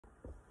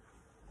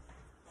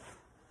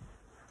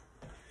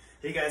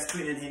Hey guys,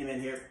 Queen and Handyman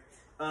here.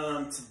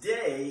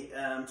 Today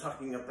I'm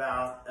talking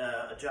about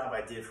a job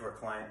I did for a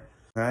client.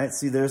 All right,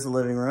 see there's the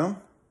living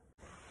room.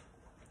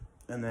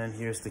 And then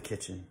here's the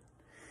kitchen.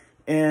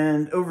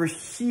 And over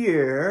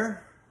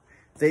here,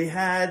 they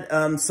had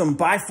some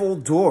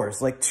bifold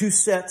doors, like 2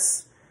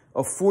 sets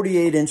of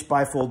 48-inch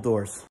bifold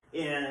doors.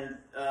 And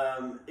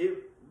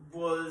it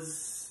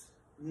was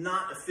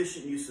not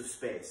efficient use of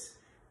space.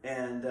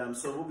 And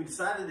so what we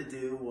decided to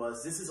do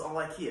was, this is all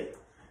IKEA.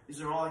 These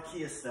are all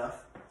IKEA stuff.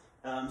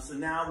 So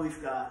now we've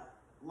got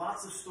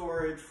lots of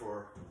storage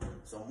for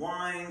some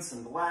wine,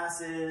 some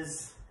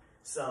glasses,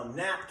 some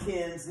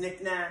napkins,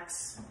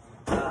 knickknacks,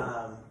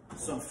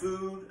 some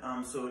food.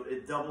 So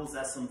it doubles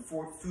as some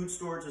food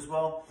storage as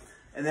well.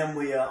 And then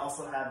we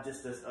also have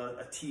just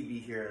a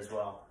TV here as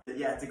well. But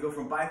yeah, to go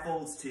from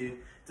bifolds to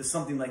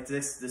something like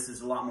this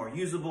is a lot more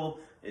usable.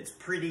 It's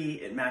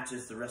pretty, it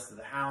matches the rest of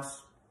the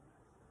house.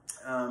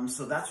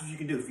 So that's what you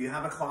can do. If you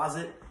have a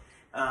closet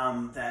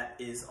that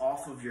is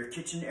off of your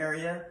kitchen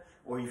area,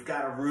 or you've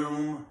got a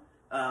room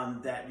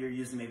that you're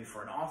using maybe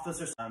for an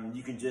office or something,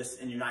 you can just,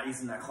 and you're not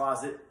using that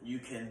closet, you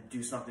can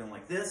do something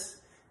like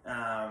this.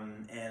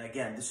 And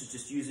again, this is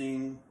just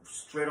using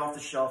straight off the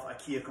shelf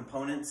IKEA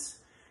components.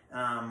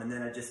 And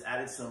then I just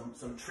added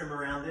some trim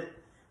around it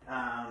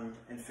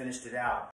and finished it out.